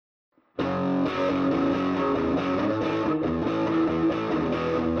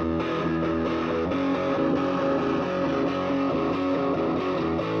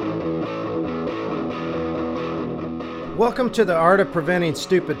Welcome to the Art of Preventing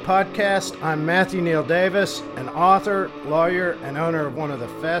Stupid podcast. I'm Matthew Neal Davis, an author, lawyer, and owner of one of the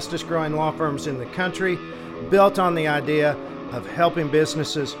fastest growing law firms in the country, built on the idea of helping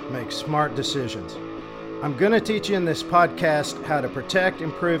businesses make smart decisions. I'm going to teach you in this podcast how to protect,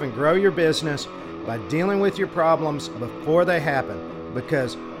 improve, and grow your business by dealing with your problems before they happen,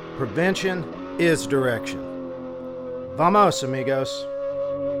 because prevention is direction. Vamos, amigos.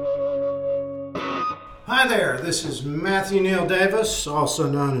 Hi there, this is Matthew Neal Davis, also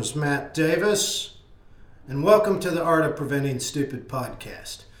known as Matt Davis, and welcome to the Art of Preventing Stupid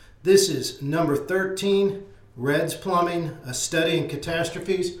podcast. This is number 13, Red's Plumbing, A Study in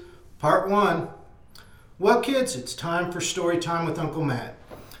Catastrophes, Part 1. Well, kids, it's time for story time with Uncle Matt.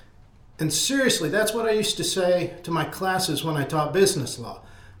 And seriously, that's what I used to say to my classes when I taught business law.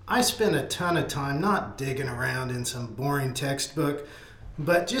 I spent a ton of time not digging around in some boring textbook,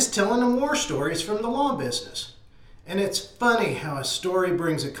 but just telling them war stories from the law business. And it's funny how a story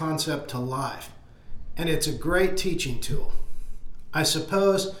brings a concept to life, and it's a great teaching tool. I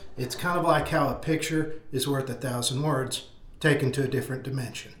suppose it's kind of like how a picture is worth 1,000 words, taken to a different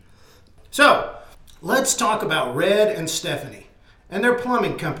dimension. So, let's talk about Red and Stephanie and their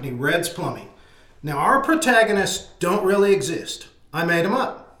plumbing company, Red's Plumbing. Now, our protagonists don't really exist. I made them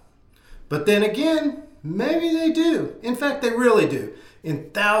up. But then again, maybe they do. In fact, they really do.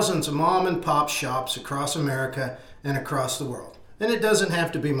 In thousands of mom and pop shops across America and across the world. And it doesn't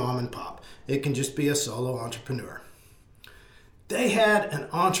have to be mom and pop. It can just be a solo entrepreneur. They had an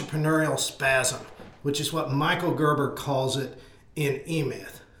entrepreneurial spasm, which is what Michael Gerber calls it in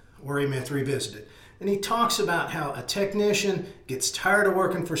E-Myth, or E-Myth Revisited. And he talks about how a technician gets tired of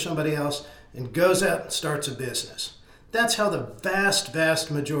working for somebody else and goes out and starts a business. That's how the vast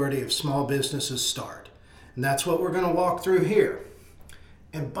majority of small businesses start. And that's what we're going to walk through here.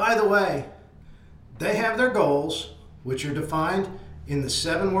 And by the way, they have their goals, which are defined in the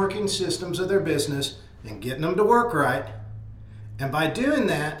 7 working systems of their business and getting them to work right. And by doing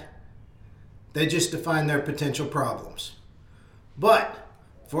that, they just define their potential problems. But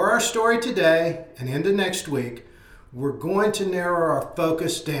for our story today and into next week, we're going to narrow our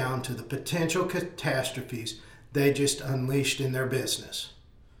focus down to the potential catastrophes they just unleashed in their business.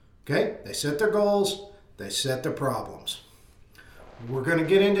 Okay? They set their goals, they set their problems. We're going to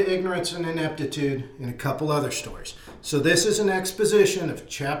get into ignorance and ineptitude in a couple other stories. So this is an exposition of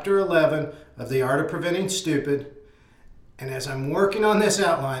Chapter 11 of The Art of Preventing Stupid. And as I'm working on this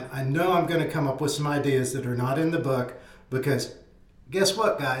outline, I know I'm going to come up with some ideas that are not in the book, because guess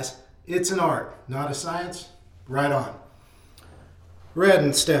what, guys? It's an art, not a science. Right on. Red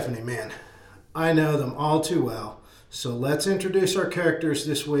and Stephanie, man, I know them all too well. So let's introduce our characters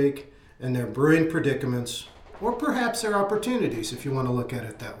this week and their brewing predicaments, or perhaps their opportunities, if you want to look at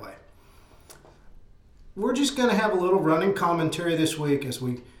it that way. We're just going to have a little running commentary this week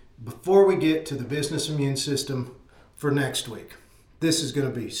before we get to the business immune system for next week. This is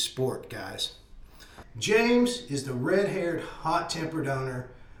going to be sport, guys. James is the red-haired, hot-tempered owner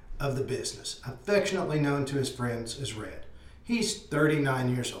of the business, affectionately known to his friends as Red. He's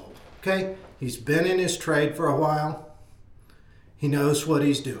 39 years old, okay? He's been in his trade for a while. He knows what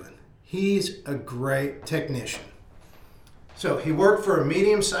he's doing. He's a great technician. So he worked for a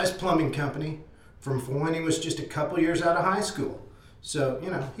medium-sized plumbing company from when he was just a couple years out of high school. So,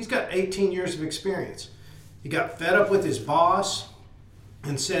 he's got 18 years of experience. He got fed up with his boss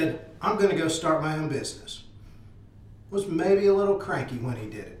and said, I'm going to go start my own business. Was maybe a little cranky when he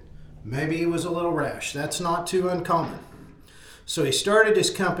did it. Maybe he was a little rash. That's not too uncommon. So he started his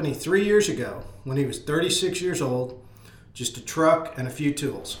company 3 years ago when he was 36 years old, just a truck and a few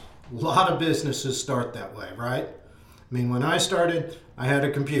tools. A lot of businesses start that way, right? I mean, when I started, I had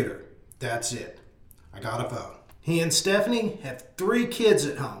a computer. That's it. I got a phone. He and Stephanie have 3 kids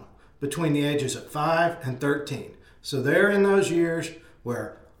at home between the ages of 5 and 13. So they're in those years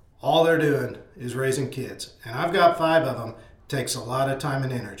where all they're doing is raising kids. And I've got 5 of them. It takes a lot of time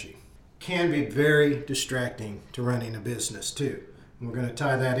and energy. Can be very distracting to running a business too. And we're going to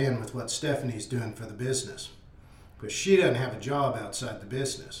tie that in with what Stephanie's doing for the business, because she doesn't have a job outside the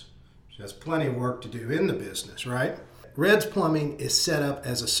business. She has plenty of work to do in the business, right? Red's Plumbing is set up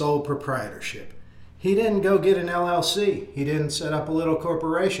as a sole proprietorship. He didn't go get an LLC. He didn't set up a little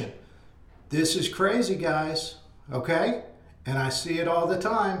corporation. This is crazy, guys, okay? And I see it all the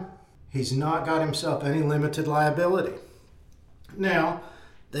time. He's not got himself any limited liability. Now,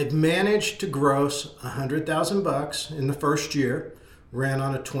 they've managed to gross $100,000 in the first year, ran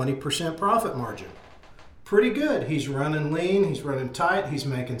on a 20% profit margin. Pretty good. He's running lean, he's running tight, he's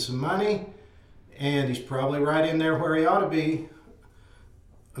making some money, and he's probably right in there where he ought to be,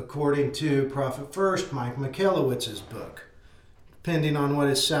 according to Profit First, Mike Michalowicz's book, depending on what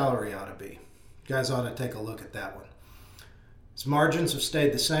his salary ought to be. You guys ought to take a look at that one. His margins have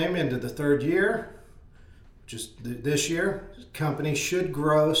stayed the same into the third year. Just this year, the company should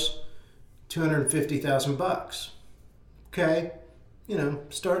gross $250,000. Okay,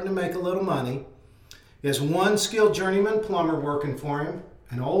 starting to make a little money. He has one skilled journeyman plumber working for him,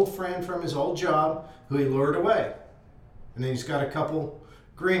 an old friend from his old job who he lured away. And then he's got a couple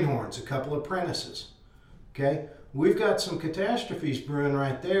greenhorns, a couple apprentices. Okay, we've got some catastrophes brewing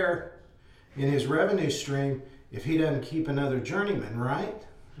right there in his revenue stream if he doesn't keep another journeyman, right?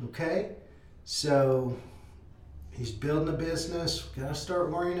 Okay, so he's building a business. Got to start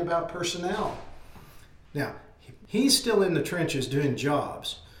worrying about personnel. Now, he's still in the trenches doing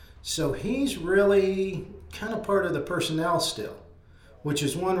jobs, so he's really kind of part of the personnel still, which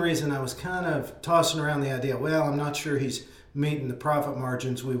is one reason I was kind of tossing around the idea, well, I'm not sure he's meeting the profit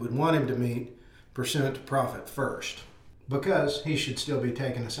margins we would want him to meet pursuant to Profit First, because he should still be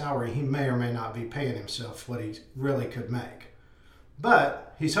taking a salary. He may or may not be paying himself what he really could make.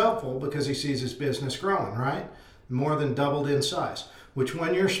 But he's hopeful because he sees his business growing, right? More than doubled in size, which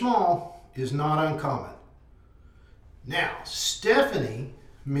when you're small is not uncommon. Now, Stephanie,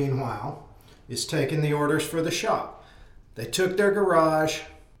 meanwhile, is taking the orders for the shop. They took their garage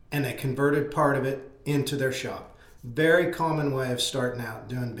and they converted part of it into their shop. Very common way of starting out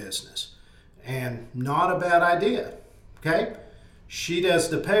doing business. And not a bad idea, okay? She does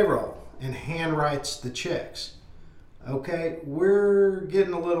the payroll and hand writes the checks. Okay, we're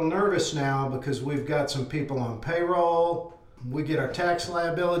getting a little nervous now because we've got some people on payroll. We get our tax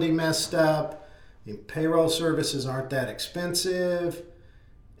liability messed up. The payroll services aren't that expensive.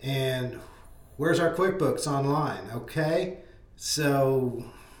 And where's our QuickBooks online? Okay, so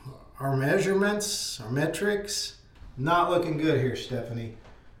our measurements, our metrics, not looking good here, Stephanie.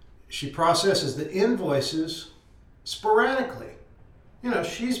 She processes the invoices sporadically.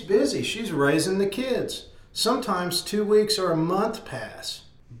 She's busy. She's raising the kids. Sometimes 2 weeks or a month pass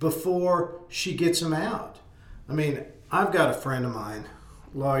before she gets them out. I mean, I've got a friend of mine,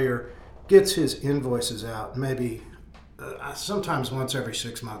 lawyer, gets his invoices out maybe sometimes once every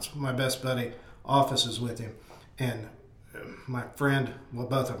 6 months. My best buddy offices with him. And my friend, well,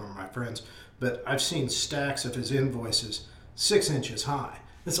 both of them are my friends, but I've seen stacks of his invoices 6 inches high.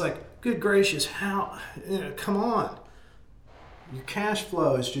 It's like, good gracious, how? Come on. Your cash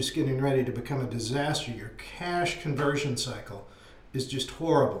flow is just getting ready to become a disaster. Your cash conversion cycle is just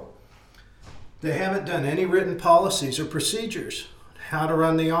horrible. They haven't done any written policies or procedures, how to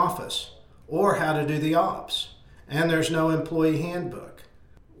run the office or how to do the AOPS. And there's no employee handbook.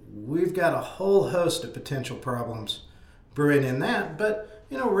 We've got a whole host of potential problems brewing in that, but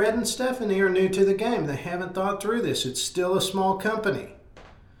Red and Stephanie are new to the game. They haven't thought through this. It's still a small company.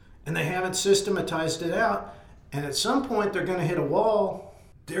 And they haven't systematized it out. And at some point, they're going to hit a wall.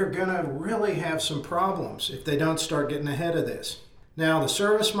 They're going to really have some problems if they don't start getting ahead of this. Now, the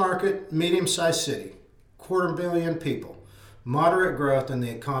service market, medium-sized city, 250,000 people, moderate growth, and the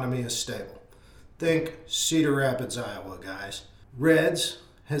economy is stable. Think Cedar Rapids, Iowa, guys. Red's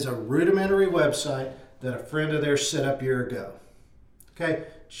has a rudimentary website that a friend of theirs set up a year ago. Okay,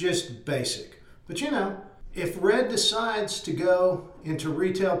 just basic. But if Red decides to go into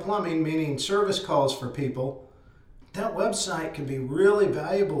retail plumbing, meaning service calls for people, that website can be really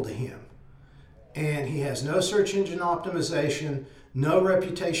valuable to him. And he has no search engine optimization, no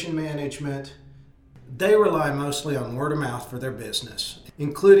reputation management. They rely mostly on word of mouth for their business,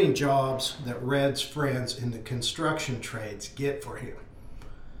 including jobs that Red's friends in the construction trades get for him.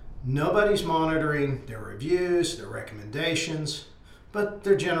 Nobody's monitoring their reviews, their recommendations, but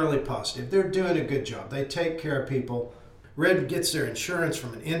they're generally positive. They're doing a good job. They take care of people. Red gets their insurance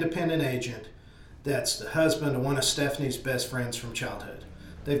from an independent agent that's the husband of one of Stephanie's best friends from childhood.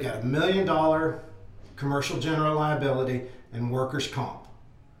 They've got $1 million commercial general liability and workers' comp.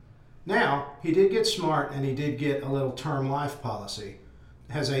 Now, he did get smart and he did get a little term life policy.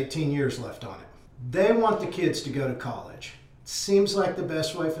 It has 18 years left on it. They want the kids to go to college. It seems like the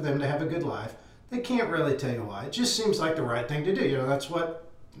best way for them to have a good life. They can't really tell you why. It just seems like the right thing to do. That's what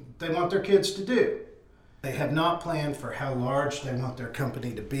they want their kids to do. They have not planned for how large they want their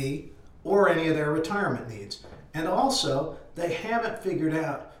company to be or any of their retirement needs. And also, they haven't figured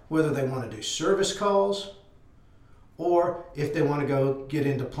out whether they want to do service calls or if they want to go get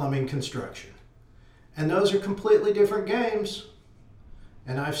into plumbing construction. And those are completely different games.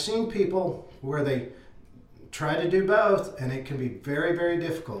 And I've seen people where they try to do both, and it can be very, very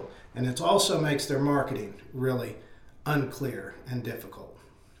difficult. And it also makes their marketing really unclear and difficult.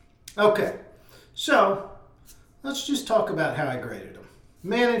 Okay, so let's just talk about how I graded them.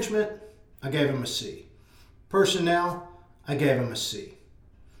 Management, I gave them a C. Personnel, I gave them a C.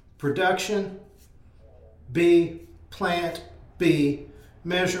 Production, B. Plant, B.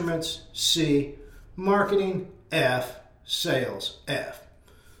 Measurements, C. Marketing, F. Sales, F.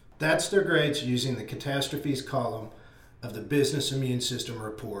 That's their grades using the Catastrophes column of the Business Immune System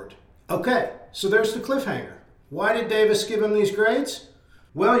report. Okay, so there's the cliffhanger. Why did Davis give them these grades?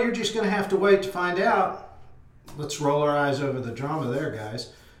 Well, you're just going to have to wait to find out. Let's roll our eyes over the drama there,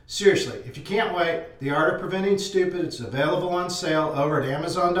 guys. Seriously, if you can't wait, The Art of Preventing Stupid, it's available on sale over at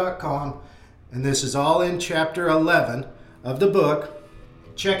Amazon.com. And this is all in Chapter 11 of the book.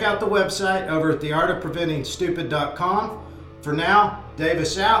 Check out the website over at theartofpreventingstupid.com. For now,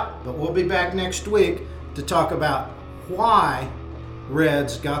 Davis out, but we'll be back next week to talk about why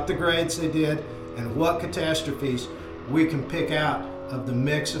Reds got the grades they did and what catastrophes we can pick out of the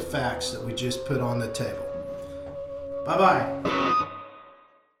mix of facts that we just put on the table. Bye-bye.